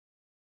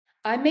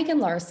I'm Megan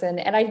Larson,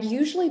 and I'd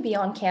usually be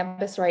on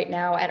campus right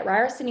now at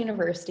Ryerson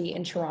University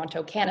in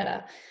Toronto,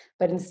 Canada.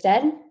 But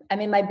instead,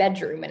 I'm in my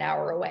bedroom an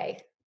hour away.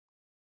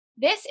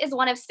 This is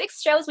one of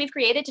 6 shows we've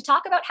created to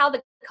talk about how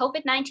the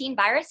COVID 19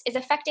 virus is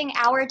affecting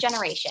our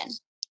generation.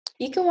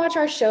 You can watch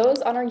our shows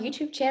on our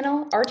YouTube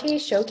channel,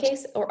 RTA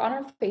Showcase, or on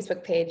our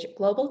Facebook page,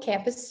 Global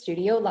Campus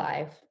Studio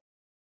Live.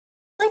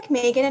 Like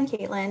Megan and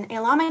Caitlin,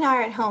 Alana and I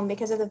are at home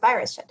because of the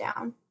virus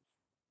shutdown.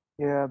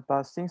 Yeah,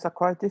 but things are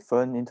quite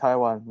different in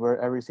Taiwan, where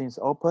everything's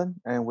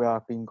open and we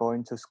have been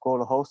going to school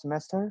the whole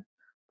semester.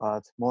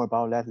 But more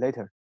about that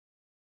later.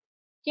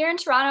 Here in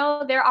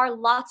Toronto, there are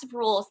lots of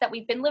rules that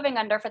we've been living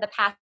under for the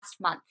past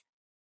month.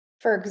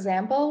 For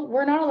example,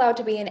 we're not allowed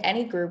to be in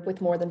any group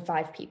with more than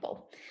 5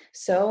 people.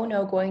 So,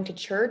 no going to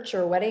church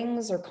or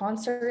weddings or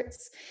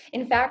concerts.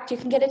 In fact, you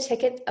can get a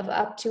ticket of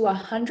up to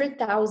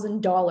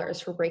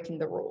 $100,000 for breaking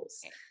the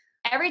rules.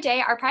 Every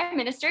day, our Prime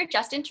Minister,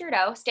 Justin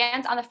Trudeau,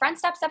 stands on the front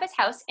steps of his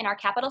house in our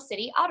capital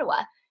city,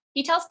 Ottawa.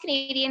 He tells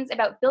Canadians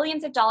about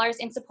billions of dollars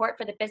in support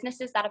for the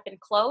businesses that have been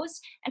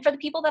closed and for the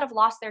people that have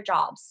lost their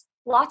jobs.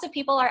 Lots of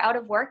people are out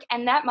of work,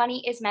 and that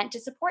money is meant to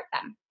support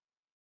them.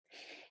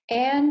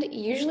 And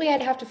usually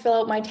I'd have to fill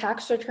out my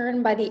tax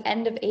return by the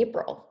end of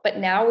April, but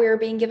now we are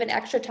being given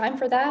extra time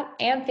for that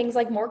and things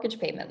like mortgage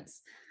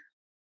payments.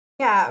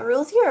 Yeah,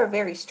 rules here are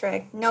very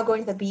strict. No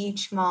going to the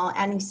beach, mall,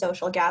 any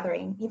social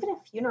gathering, even a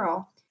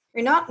funeral.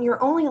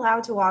 You're only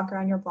allowed to walk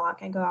around your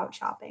block and go out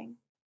shopping.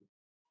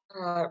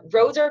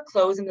 Roads are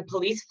closed and the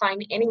police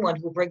find anyone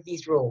who breaks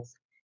these rules.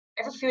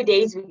 Every few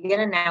days, we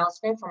get an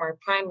announcement from our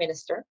Prime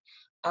Minister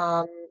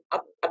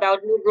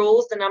about new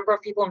rules, the number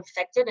of people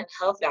infected, and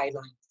health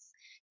guidelines.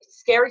 It's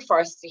scary for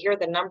us to hear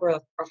the number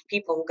of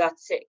people who got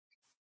sick.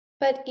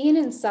 But Ian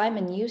and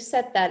Simon, you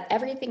said that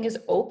everything is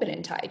open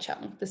in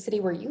Taichung, the city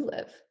where you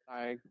live.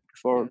 Like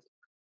for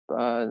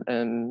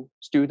and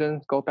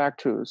students go back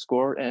to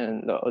school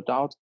and the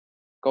adults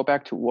go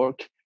back to work,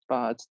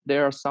 but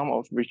there are some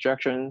of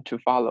rejection to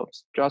follow.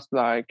 Just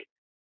like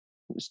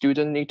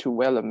students need to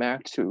wear a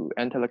mask to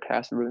enter the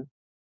classroom,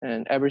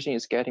 and everything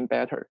is getting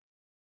better.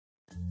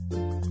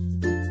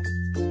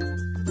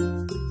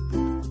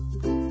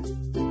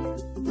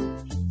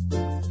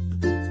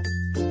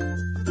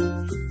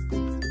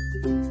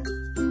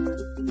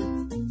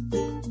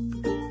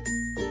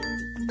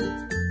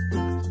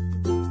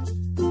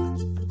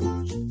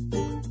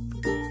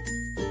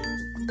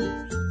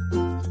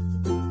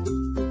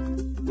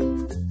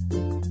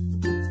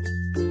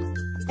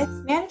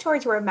 It's mandatory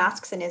to wear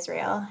masks in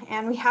Israel,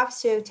 and we have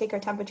to take our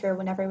temperature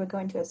whenever we go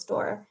into a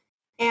store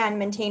and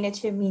maintain a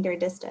 2-meter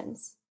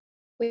distance.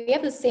 We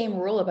have the same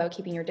rule about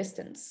keeping your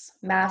distance.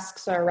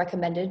 Masks are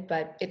recommended,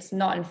 but it's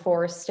not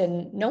enforced,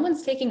 and no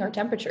one's taking our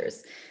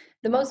temperatures.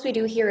 The most we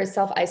do here is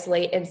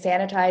self-isolate and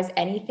sanitize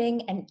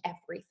anything and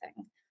everything.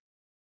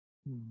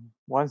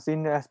 One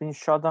thing that has been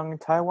shut down in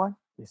Taiwan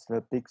is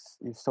the big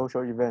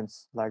social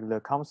events like the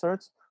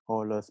concerts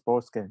or the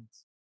sports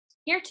games.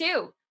 Here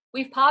too,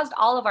 we've paused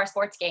all of our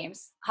sports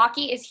games.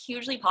 Hockey is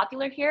hugely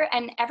popular here,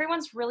 and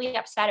everyone's really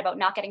upset about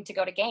not getting to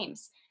go to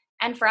games.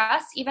 And for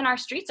us, even our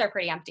streets are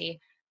pretty empty.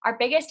 Our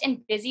biggest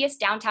and busiest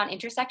downtown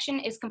intersection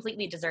is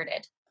completely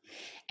deserted.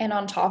 And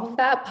on top of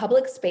that,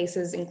 public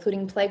spaces,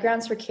 including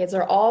playgrounds for kids,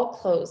 are all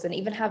closed and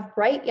even have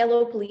bright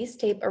yellow police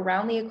tape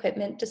around the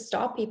equipment to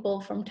stop people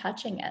from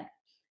touching it.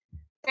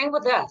 Same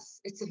with us.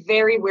 It's a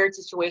very weird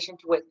situation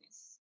to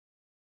witness.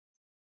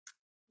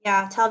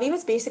 Yeah, Tel Aviv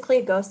is basically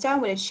a ghost town,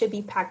 but it should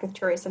be packed with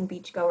tourists and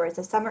beachgoers.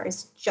 The summer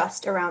is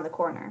just around the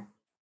corner.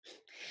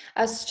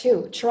 Us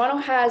too. Toronto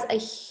has a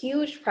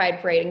huge Pride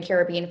Parade and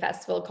Caribbean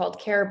Festival called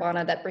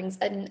Caravana that brings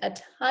in a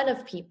ton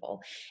of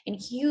people and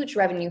huge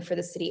revenue for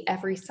the city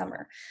every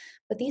summer.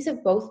 But these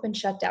have both been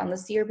shut down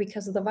this year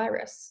because of the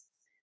virus.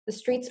 The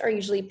streets are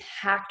usually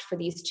packed for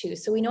these two,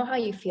 so we know how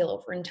you feel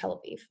over in Tel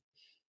Aviv.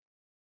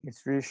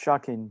 It's really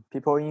shocking.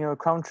 People in your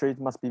country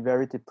must be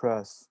very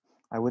depressed.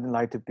 I wouldn't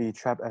like to be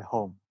trapped at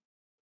home.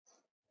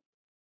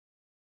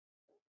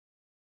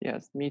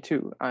 Yes, me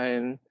too.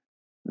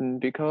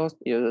 Because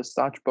it's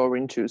such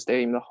boring to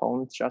stay in the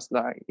home, just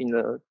like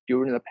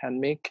during the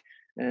pandemic.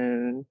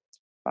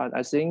 But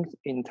I think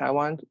in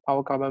Taiwan,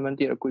 our government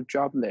did a good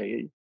job.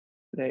 They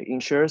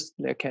ensures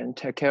they can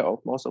take care of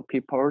most of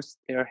people's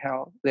their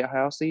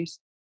healthy.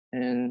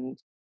 And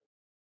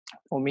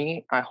for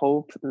me, I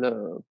hope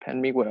the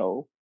pandemic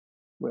will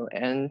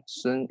end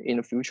soon in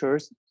the future,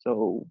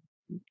 so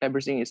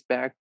everything is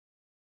back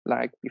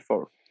like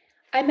before.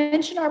 I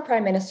mentioned our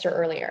Prime Minister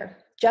earlier,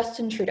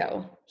 Justin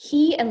Trudeau.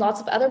 He and lots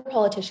of other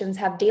politicians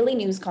have daily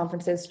news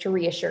conferences to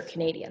reassure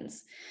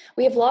Canadians.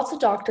 We have lots of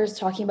doctors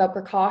talking about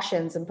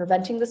precautions and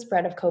preventing the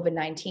spread of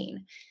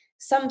COVID-19.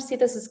 Some see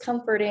this as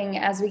comforting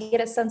as we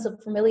get a sense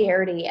of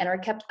familiarity and are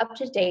kept up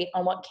to date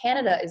on what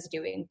Canada is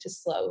doing to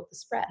slow the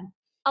spread.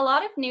 A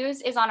lot of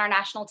news is on our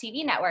national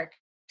TV networks,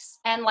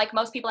 and like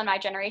most people in my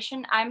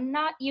generation, I'm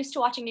not used to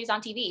watching news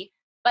on TV,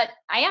 but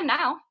I am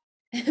now.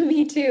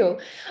 Me too.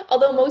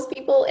 Although most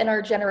people in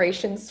our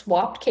generation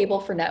swapped cable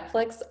for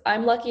Netflix,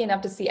 I'm lucky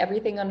enough to see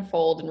everything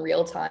unfold in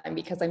real time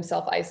because I'm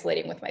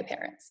self-isolating with my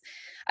parents.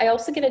 I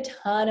also get a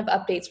ton of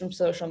updates from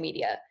social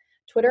media.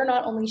 Twitter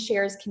not only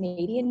shares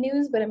Canadian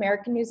news, but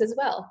American news as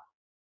well.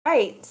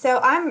 Right. So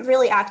I'm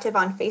really active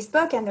on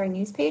Facebook and their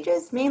news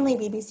pages, mainly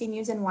BBC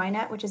News and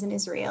Ynet, which is an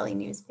Israeli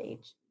news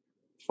page.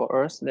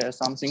 For us, there's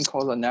something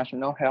called the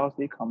National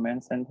Healthy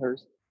Command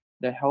Centers.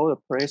 They hold a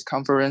press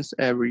conference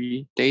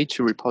every day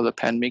to report the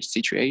pandemic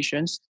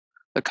situations.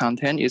 The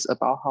content is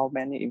about how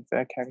many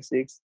infected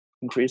cases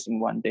increase in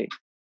one day.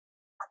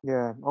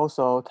 Yeah,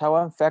 also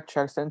Taiwan Fact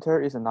Check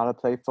Center is another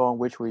platform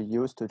which we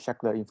use to check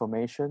the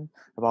information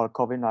about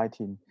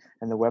COVID-19,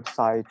 and the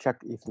website check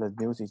if the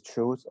news is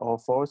true or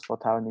false for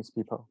Taiwanese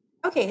people.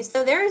 Okay,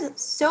 so there's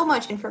so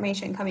much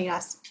information coming at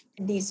us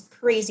in these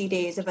crazy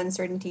days of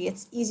uncertainty.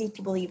 It's easy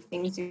to believe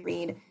things you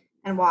read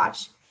and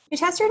watch. To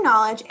test your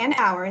knowledge and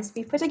ours,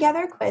 we've put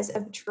together a quiz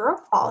of true or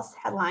false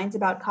headlines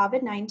about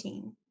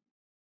COVID-19.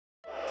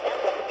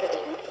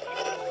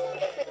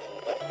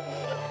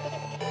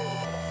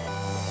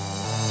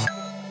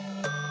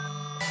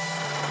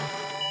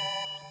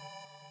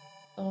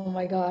 Oh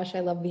my gosh, I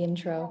love the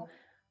intro.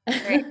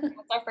 Great. That's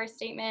our first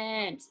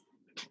statement.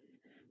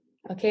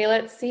 Okay,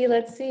 let's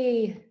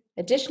see.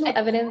 Additional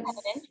evidence.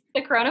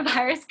 The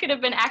coronavirus could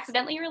have been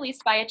accidentally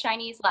released by a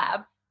Chinese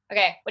lab.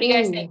 Okay, what do you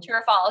guys think? True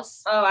or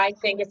false? Oh, I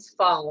think it's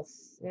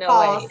false. No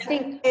False. way. I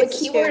think It's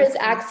the keyword true. is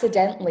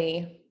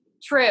accidentally.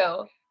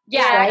 True.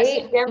 Yeah, Yeah,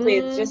 right? accidentally.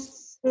 It's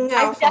just No,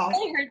 I've false.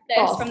 definitely heard this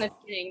False. from the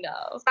beginning,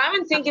 though.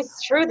 Simon think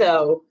it's true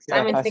though. Yeah,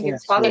 Simon I think think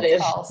it's it's true. positive.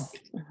 It's false.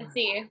 Let's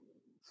see.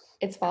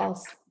 It's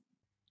false.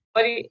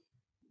 What do you?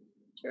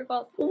 True or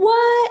false?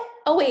 What?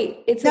 Oh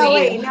wait, it's No, me.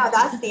 wait, no,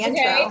 that's the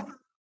intro. Okay.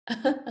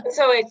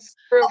 So it's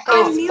true or I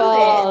false? It's knew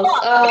false.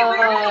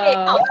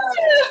 Oh,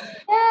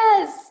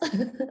 Yes.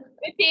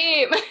 good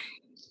team.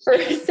 For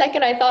a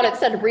second, I thought it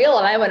said real,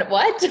 and I went,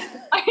 "What?"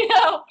 I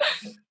know.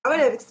 I would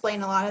have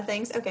explained a lot of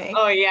things. Okay.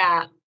 Oh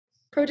yeah.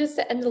 Protests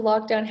to end the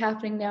lockdown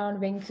happening now in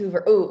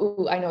Vancouver.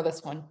 Ooh, I know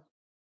this one.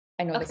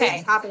 I know Okay. this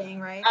It's happening,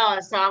 right? Oh,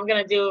 so I'm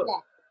gonna do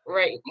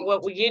right.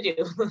 What would you do?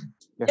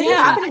 Yeah. It's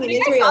happening in I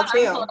think I Israel saw an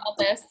article too. about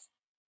this.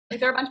 Like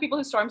there are a bunch of people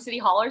who stormed City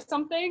Hall or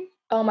something.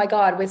 Oh my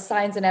God, with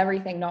signs and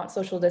everything, not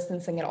social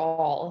distancing at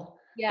all.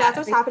 Yeah. That's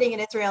what's happening in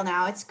Israel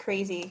now. It's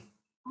crazy.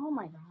 Oh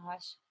my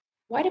gosh.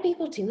 Why do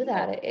people do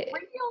that?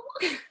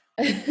 Real.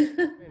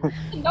 The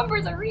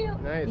numbers are real.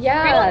 Nice.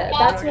 Yeah, Real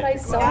that's stuff. what I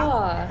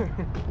saw.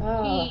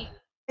 Oh,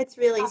 It's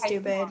really Okay.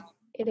 stupid.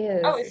 it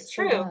is. Oh, it's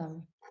so true.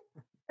 dumb.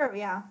 Sure,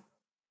 yeah.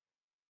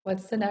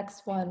 What's the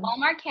next one?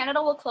 Walmart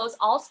Canada will close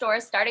all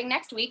stores starting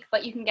next week,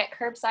 but you can get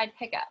curbside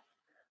pickup.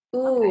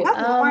 Ooh, We have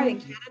Walmart in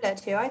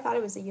Canada too. I thought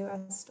it was a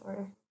US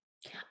store.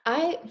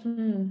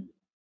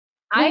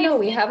 No,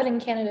 we have it in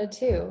Canada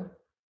too.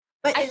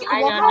 But I it, feel like-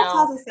 I don't Walmart know.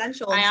 sells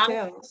essentials I too.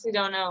 honestly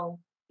don't know.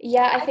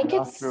 Yeah, I think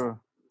Not it's. true.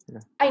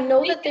 I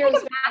know They that did, like,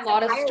 there's a massive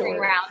lot of hiring stores.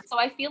 round, so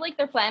I feel like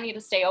they're planning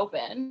to stay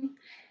open.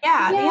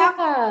 Yeah, they have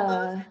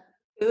Yeah.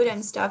 food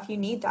and stuff. You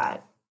need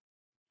that.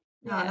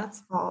 No, Yeah.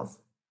 that's false.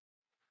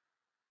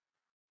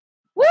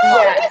 Woo!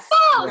 Yes.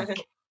 False!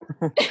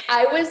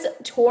 I was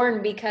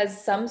torn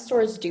because some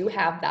stores do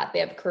have that. They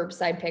have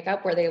curbside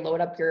pickup where they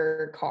load up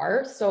your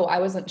car, so I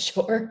wasn't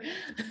sure.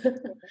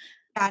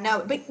 Yeah,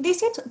 no, but they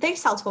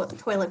sell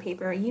toilet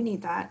paper. You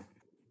need that.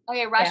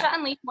 Okay, Russia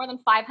unleashed more than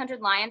 500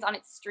 lions on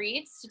its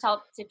streets to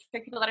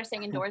trick people that are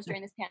staying indoors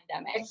during this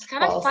pandemic. It's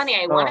kind of False. funny.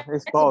 I Oh, want it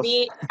it's to false.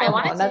 be. I Come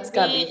want on, it that's to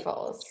gotta be be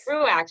false.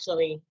 true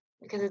actually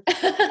because it's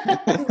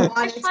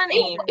It's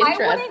funny.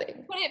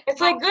 Interesting. Put it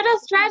It's like good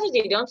as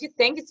strategy, don't you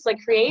think? It's like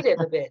creative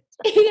a bit.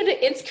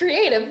 It's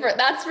creative,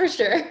 that's for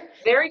sure.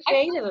 Very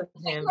creative of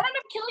You him. would end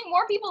up killing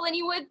more people than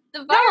you would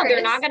the virus. No,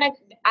 they're not gonna.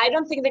 I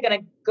don't think they're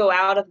gonna go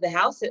out of the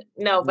house.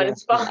 No, but Yeah.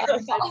 it's false.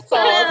 False.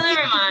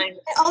 Never mind.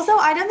 Also,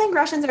 I don't think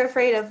Russians are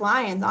afraid of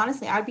lions.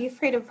 Honestly, I'd be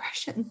afraid of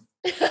Russians.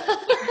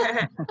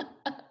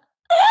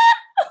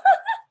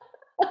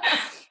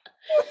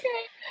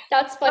 Okay.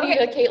 That's funny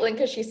Okay. to Caitlin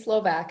because she's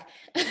Slovak.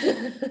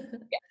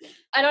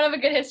 I don't have a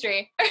good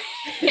history.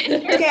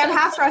 Okay, I'm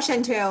half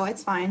Russian too.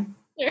 It's fine.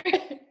 All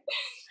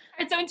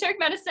right, so in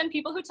Turkmenistan,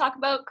 people who talk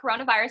about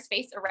coronavirus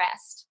face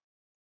arrest.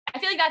 I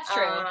feel like that's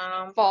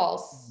true.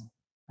 False.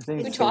 I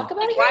think We it's true. talk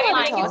about it? Why You do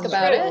want you to think talk it's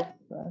about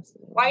true? it?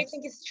 Why do you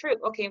think it's true?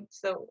 Okay,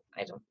 so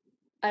I don't.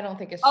 I don't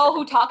think it's Oh,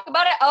 true. who talk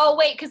about it? Oh,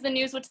 wait, because the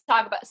news would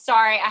talk about.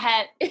 Sorry,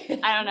 I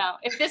don't know.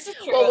 If this is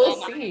true, Well,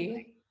 we'll then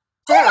see.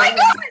 Oh my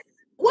God!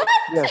 What?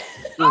 Yes.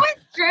 Oh,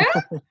 it's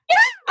true.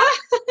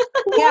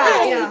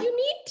 Why? Yeah. You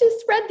need to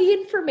spread the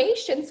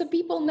information so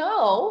people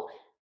know.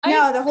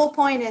 No, the whole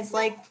point is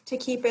like to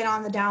keep it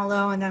on the down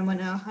low, and then when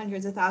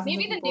hundreds of thousands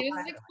Maybe of the people news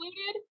die. is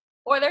excluded,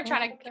 or they're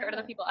trying to get rid of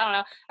the people. I don't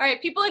know. All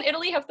right, people in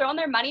Italy have thrown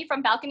their money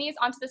from balconies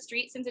onto the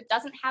street since it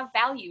doesn't have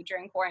value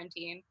during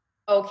quarantine.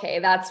 Okay,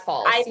 that's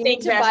false. I You think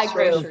need to that's buy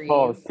true. groceries.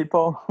 False.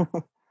 People.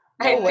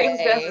 I No think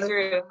that's way.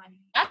 true.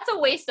 That's a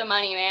waste of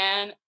money,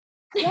 man.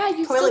 Yeah,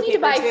 you still Toilet need to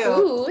buy paper, too.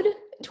 food.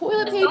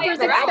 Toilet Yeah, paper is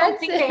but I expensive. don't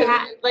think they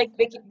have like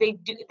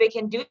they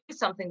can do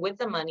something with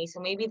the money. So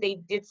maybe they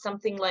did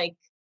something like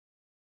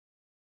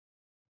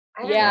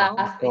I don't know.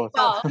 Yeah. False.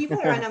 No, people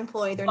are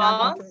unemployed. They're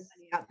not going to throw False?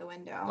 money out the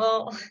window.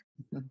 Well,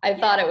 I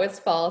thought it was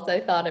false. I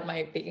thought it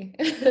might be.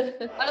 I was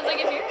like,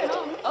 if you're at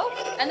home.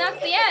 Oh, and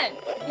that's the end.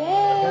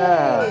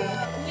 Yay!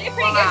 We did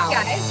pretty Wow. good,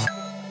 guys.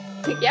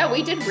 Yeah,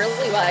 we did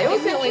really well. I It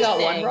think was we only got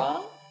one interesting.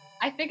 wrong.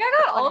 I think I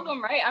got all of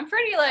them right. I'm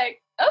pretty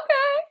like,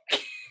 okay.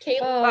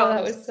 Kayla, Wow,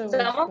 that was so much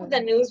some of fun. the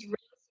news really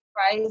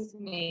surprised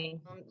me.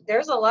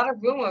 There's a lot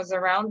of rumors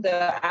around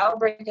the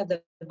outbreak of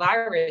the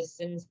virus,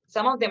 and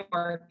some of them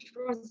are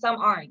true and some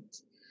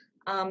aren't.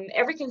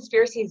 Every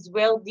conspiracy is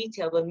well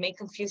detailed and may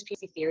confuse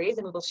theories,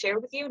 and we will share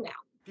with you now.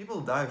 People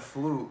die of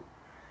flu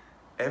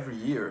every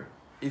year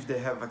if they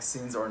have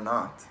vaccines or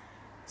not.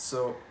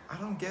 So I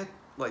don't get,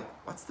 like,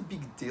 what's the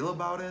big deal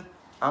about it?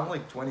 I'm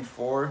like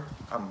 24,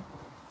 I'm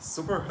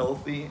super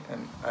healthy,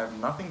 and I have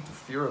nothing to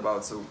fear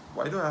about, so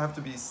why do I have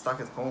to be stuck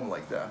at home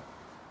like that?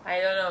 I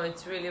don't know,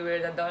 it's really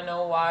weird. I don't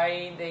know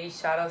why they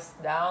shut us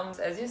down.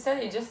 As you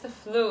said, it's just a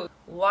flu.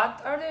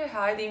 What are they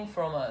hiding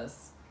from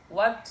us?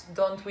 What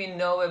don't we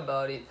know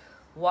about it?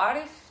 What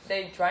if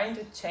they're trying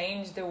to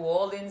change the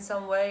world in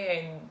some way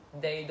and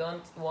they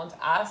don't want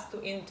us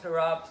to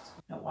interrupt?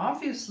 Now,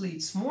 obviously,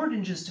 it's more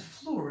than just a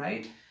flu,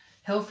 right?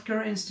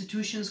 Healthcare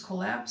institutions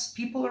collapse,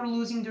 people are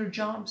losing their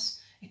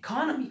jobs,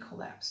 economy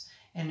collapse.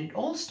 And it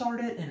all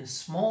started in a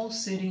small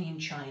city in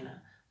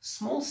China.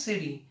 Small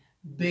city,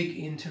 big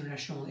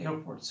international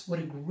airports. What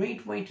a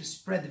great way to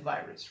spread the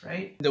virus,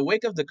 right? In the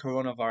wake of the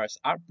coronavirus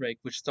outbreak,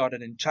 which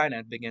started in China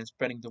and began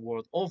spreading the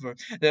world over,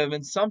 there have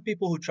been some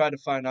people who try to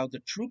find out the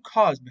true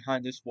cause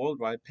behind this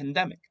worldwide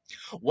pandemic.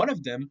 One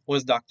of them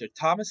was Dr.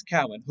 Thomas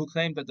Cowan, who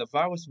claimed that the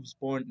virus was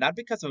born not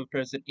because of a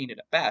person eating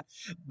a bat,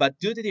 but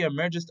due to the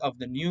emergence of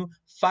the new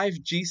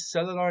 5G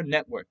cellular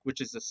network, which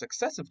is the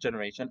successive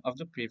generation of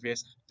the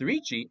previous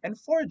 3G and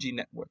 4G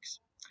networks.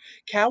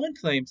 Cowan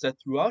claims that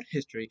throughout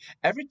history,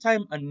 every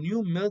time a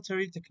new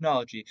military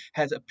technology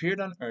has appeared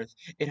on Earth,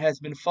 it has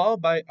been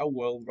followed by a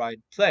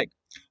worldwide plague,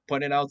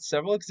 pointing out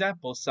several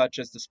examples such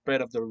as the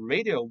spread of the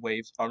radio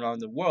waves around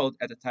the world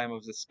at the time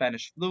of the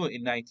Spanish flu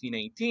in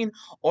 1918,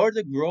 or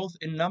the growth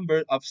in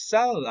number of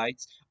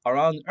satellites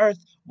around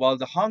Earth while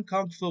the Hong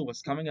Kong flu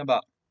was coming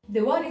about.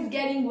 The world is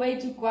getting way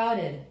too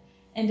crowded,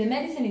 and the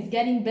medicine is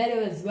getting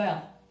better as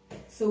well.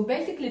 So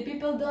basically,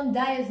 people don't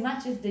die as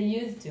much as they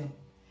used to.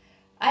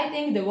 I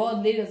think the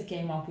world leaders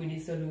came up with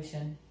this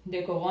solution,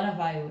 the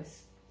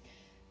coronavirus,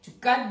 to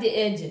cut the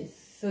edges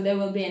so there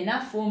will be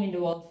enough room in the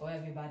world for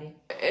everybody.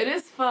 It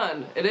is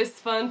fun. It is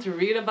fun to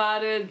read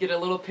about it, get a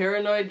little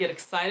paranoid, get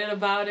excited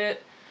about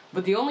it.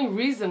 But the only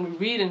reason we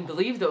read and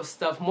believe those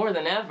stuff more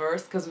than ever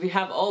is because we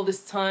have all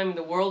this time in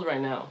the world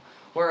right now.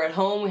 We're at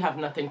home, we have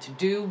nothing to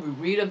do, we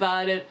read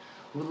about it,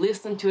 we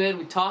listen to it,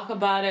 we talk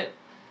about it.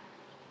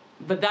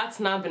 But that's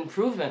not been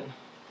proven,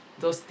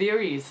 those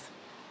theories.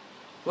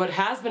 What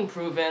has been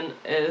proven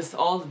is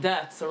all the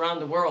deaths around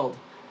the world.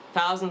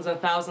 Thousands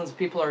and thousands of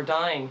people are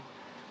dying,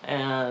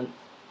 and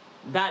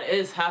that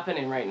is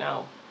happening right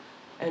now.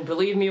 And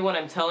believe me when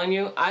I'm telling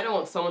you, I don't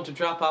want someone to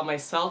drop out my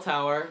cell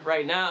tower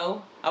right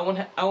now. I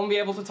won't be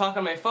able to talk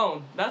on my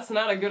phone. That's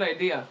not a good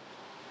idea.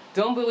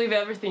 Don't believe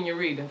everything you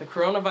read. The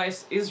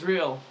coronavirus is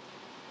real.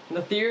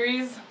 The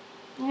theories,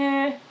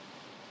 we'll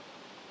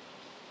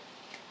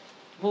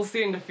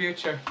see in the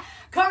future.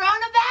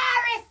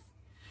 Coronavirus!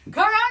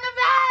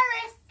 Coronavirus!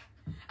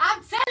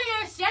 I'm telling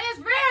you, shit is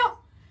real!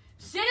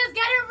 Shit is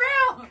getting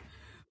real!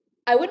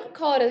 I wouldn't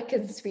call it a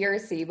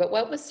conspiracy, but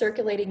what was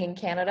circulating in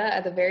Canada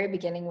at the very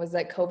beginning was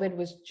that COVID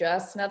was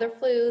just another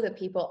flu that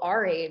people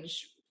our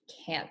age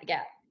can't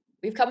get.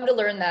 We've come to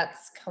learn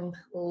that's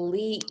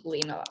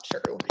completely not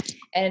true.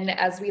 And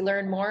as we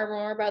learn more and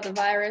more about the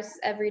virus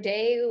every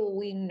day,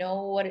 we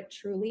know what it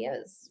truly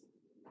is.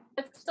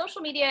 But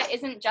social media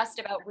isn't just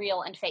about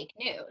real and fake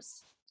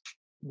news.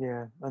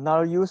 Yeah,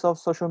 another use of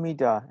social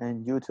media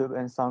and YouTube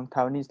and some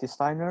Taiwanese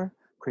designer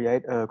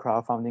create a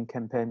crowdfunding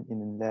campaign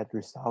that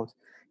result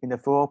in a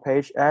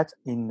full-page ad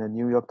in the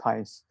New York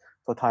Times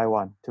for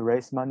Taiwan to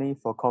raise money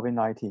for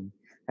COVID-19.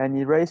 And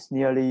it raised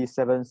nearly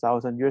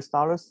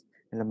 $7,000,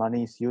 and the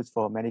money is used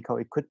for medical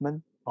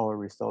equipment or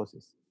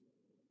resources.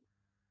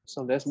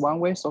 So that's one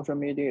way social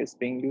media is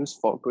being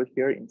used for good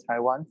here in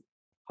Taiwan.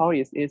 How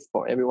is it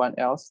for everyone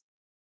else?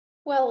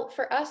 Well,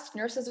 for us,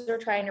 nurses are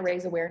trying to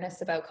raise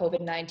awareness about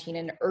COVID-19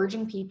 and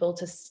urging people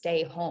to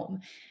stay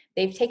home.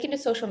 They've taken to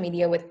social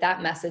media with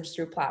that message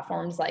through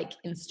platforms like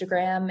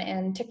Instagram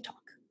and TikTok.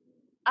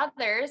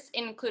 Others,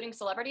 including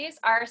celebrities,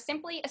 are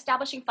simply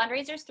establishing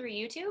fundraisers through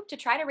YouTube to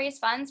try to raise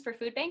funds for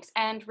food banks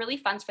and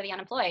relief funds for the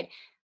unemployed.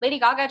 Lady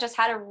Gaga just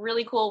had a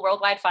really cool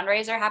worldwide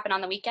fundraiser happen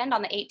on the weekend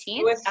on the 18th.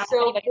 It was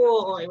so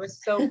cool. It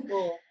was so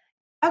cool.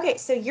 Okay,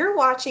 so you're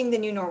watching The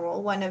New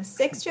Normal, one of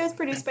 6 shows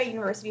produced by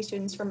university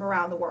students from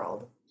around the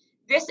world.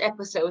 This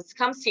episode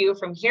comes to you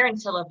from here in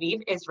Tel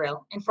Aviv,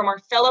 Israel, and from our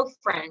fellow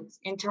friends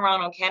in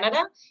Toronto,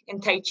 Canada,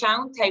 and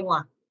Taichung,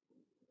 Taiwan.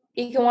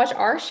 You can watch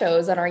our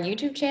shows on our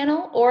YouTube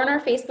channel or on our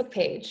Facebook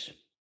page.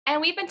 And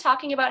we've been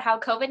talking about how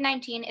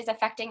COVID-19 is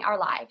affecting our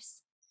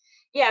lives.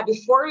 Yeah,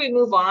 before we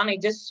move on, I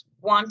just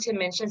want to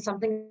mention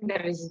something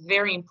that is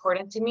very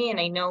important to me, and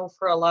I know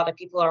for a lot of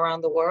people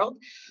around the world.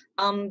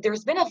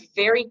 There's been a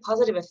very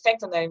positive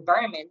effect on the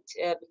environment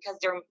because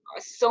there are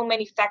so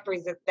many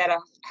factories that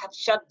have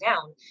shut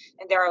down,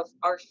 and there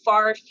are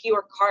far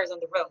fewer cars on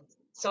the road.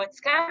 So it's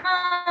kind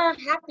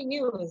of happy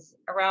news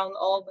around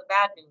all the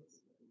bad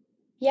news.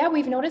 Yeah,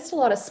 we've noticed a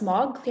lot of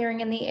smog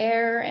clearing in the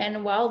air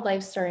and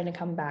wildlife starting to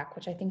come back,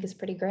 which I think is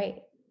pretty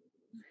great.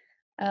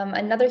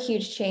 Another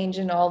huge change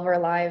in all of our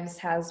lives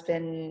has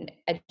been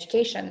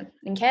education.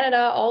 In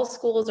Canada, all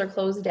schools are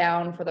closed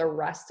down for the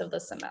rest of the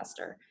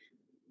semester.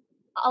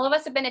 All of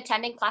us have been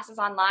attending classes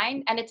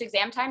online, and it's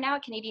exam time now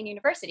at Canadian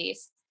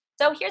universities.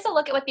 So here's a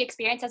look at what the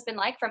experience has been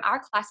like from our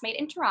classmate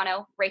in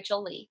Toronto,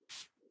 Rachel Lee.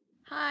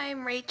 Hi,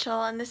 I'm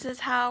Rachel, and this is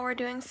how we're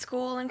doing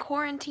school in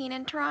quarantine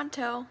in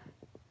Toronto.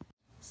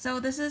 So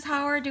this is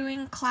how we're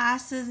doing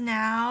classes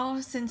now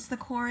since the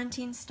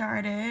quarantine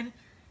started.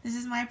 This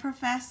is my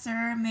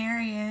professor,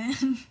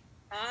 Marion.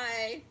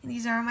 Hi.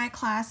 These are my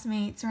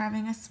classmates. We're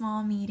having a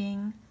small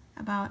meeting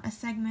about a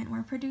segment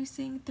we're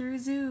producing through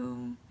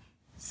Zoom.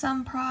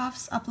 Some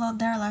profs upload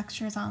their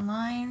lectures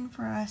online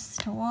for us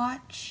to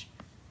watch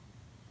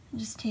and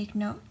just take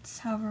notes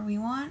however we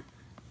want.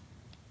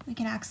 We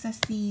can access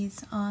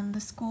these on the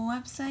school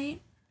website.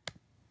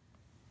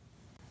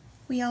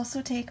 We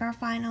also take our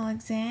final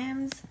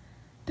exams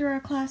through our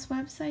class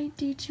website,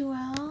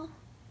 D2L,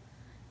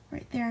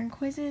 right there in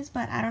quizzes,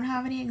 but I don't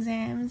have any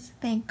exams,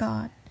 thank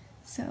God,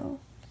 so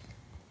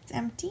it's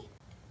empty.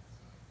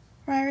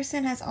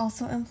 Ryerson has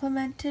also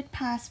implemented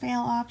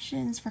pass-fail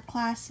options for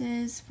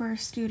classes for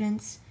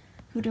students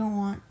who don't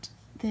want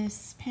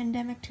this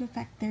pandemic to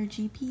affect their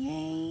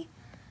GPA.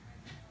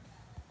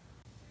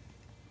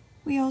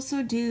 We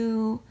also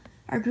do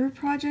our group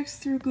projects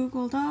through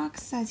Google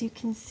Docs. As you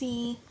can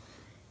see,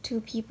 2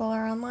 people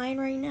are online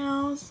right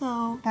now,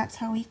 so that's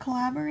how we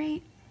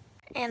collaborate.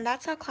 And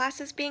that's how class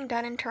is being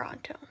done in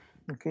Toronto.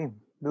 Okay,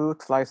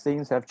 looks like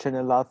things have changed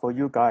a lot for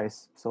you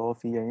guys,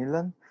 Sophie and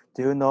Ilan.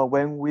 Do you know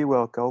when we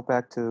will go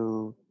back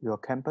to your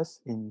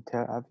campus in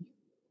Tel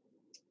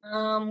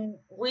Aviv?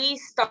 We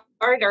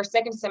started our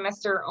second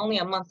semester only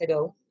a month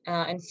ago,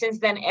 and since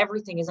then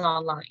everything is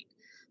online.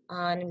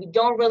 And we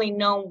don't really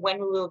know when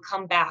we will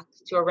come back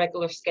to a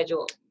regular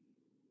schedule.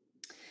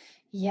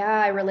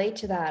 Yeah, I relate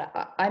to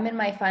that. I'm in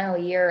my final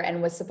year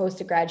and was supposed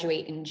to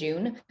graduate in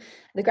June.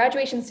 The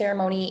graduation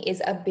ceremony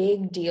is a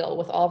big deal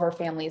with all of our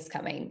families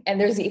coming, and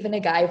there's even a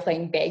guy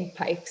playing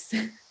bagpipes.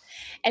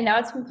 And now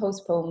it's been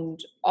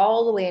postponed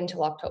all the way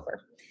until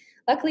October.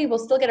 Luckily, we'll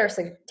still get our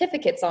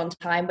certificates on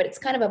time, but it's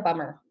kind of a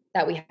bummer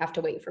that we have to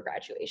wait for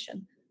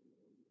graduation.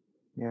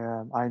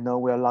 Yeah, I know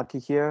we're lucky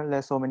here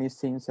that so many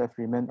things have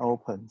remained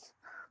open.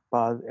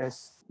 But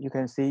as you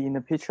can see in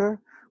the picture,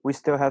 we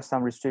still have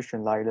some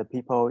restrictions, like the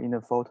people in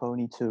the photo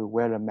need to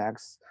wear a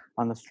mask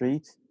on the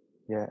street.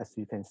 Yeah, as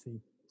you can see.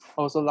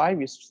 Also, life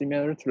is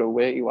similar to the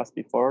way it was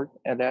before,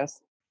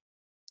 unless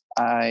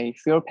I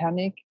feel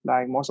panic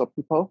like most of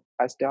people.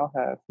 I still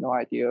have no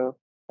idea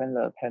when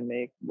the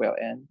pandemic will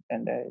end,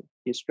 and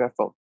it's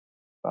stressful.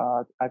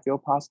 But I feel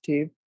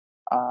positive.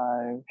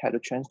 I had a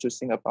chance to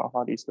think about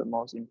what is the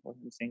most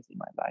important things in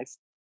my life,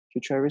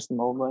 to cherish the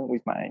moment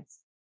with my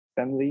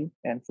family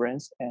and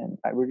friends, and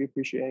I really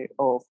appreciate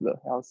all of the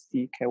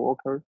healthy care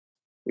workers.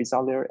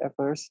 Without their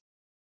efforts,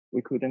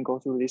 we couldn't go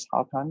through this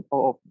hard time.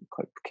 All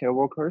of care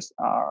workers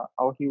are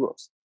our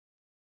heroes.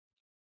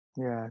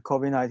 Yeah,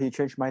 COVID-19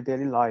 changed my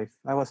daily life.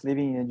 I was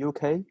living in the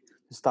UK,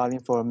 studying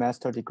for a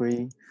master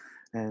degree,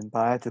 but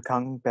I had to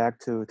come back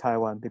to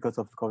Taiwan because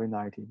of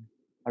COVID-19.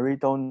 I really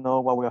don't know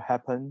what will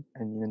happen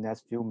in the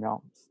next few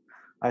months.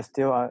 I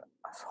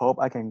hope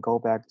I can go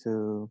back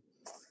to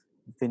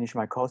finish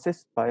my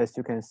courses, but as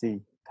you can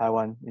see,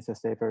 Taiwan is a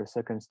safer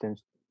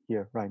circumstance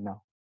here right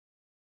now.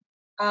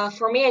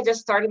 For me, I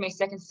just started my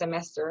second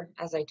semester,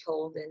 as I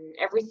told, and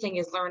everything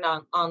is learned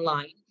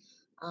online.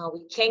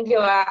 We can't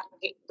go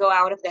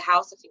out of the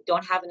house if we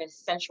don't have an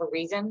essential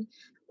reason,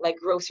 like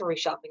grocery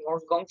shopping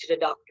or going to the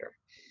doctor.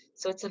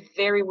 So it's a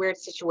very weird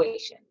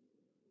situation.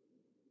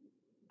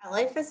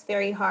 Life is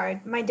very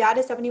hard. My dad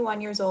is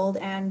 71 years old,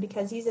 and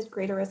because he's at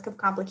greater risk of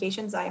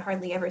complications, I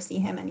hardly ever see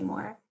him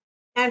anymore.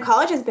 And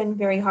college has been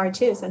very hard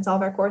too, since all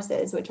of our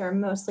courses, which are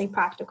mostly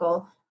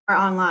practical, are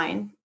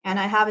online. And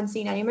I haven't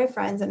seen any of my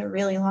friends in a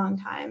really long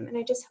time, and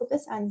I just hope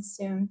this ends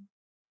soon.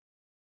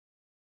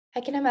 I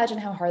can imagine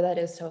how hard that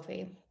is,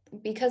 Sophie.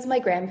 Because my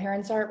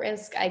grandparents are at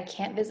risk, I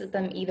can't visit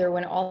them either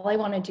when all I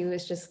want to do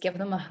is just give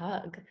them a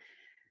hug.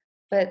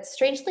 But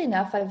strangely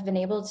enough, I've been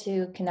able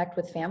to connect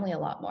with family a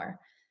lot more.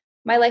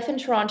 My life in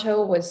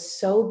Toronto was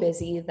so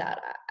busy that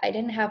I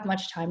didn't have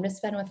much time to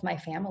spend with my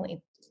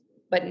family.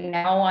 But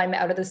now I'm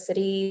out of the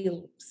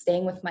city,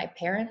 staying with my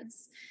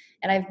parents,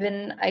 and I've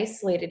been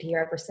isolated here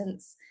ever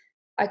since.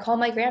 I call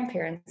my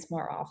grandparents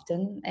more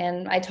often,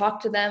 and I talk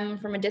to them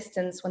from a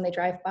distance when they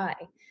drive by.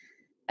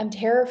 I'm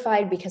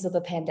terrified because of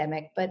the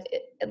pandemic, but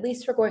at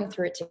least we're going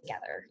through it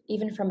together,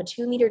 even from a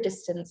 2-meter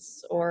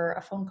distance or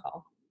a phone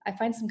call. I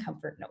find some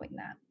comfort knowing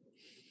that.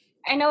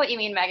 I know what you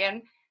mean,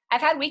 Megan.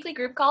 I've had weekly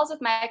group calls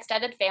with my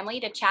extended family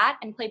to chat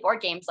and play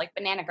board games like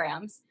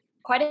Bananagrams.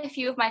 Quite a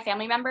few of my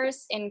family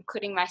members,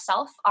 including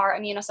myself, are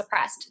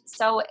immunosuppressed,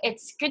 so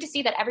it's good to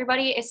see that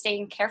everybody is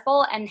staying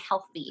careful and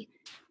healthy.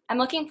 I'm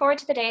looking forward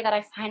to the day that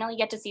I finally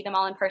get to see them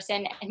all in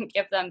person and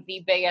give them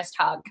the biggest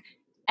hug,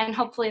 and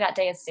hopefully that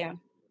day is soon.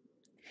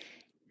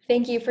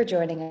 Thank you for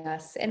joining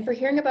us and for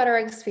hearing about our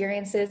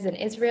experiences in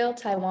Israel,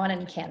 Taiwan,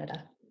 and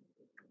Canada.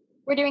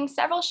 We're doing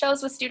several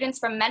shows with students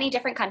from many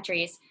different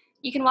countries.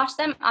 You can watch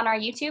them on our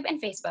YouTube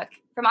and Facebook.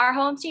 From our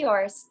home to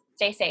yours,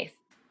 stay safe.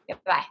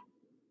 Goodbye.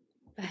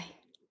 Bye.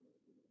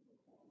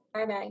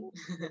 Bye-bye.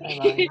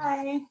 Bye-bye.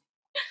 Bye.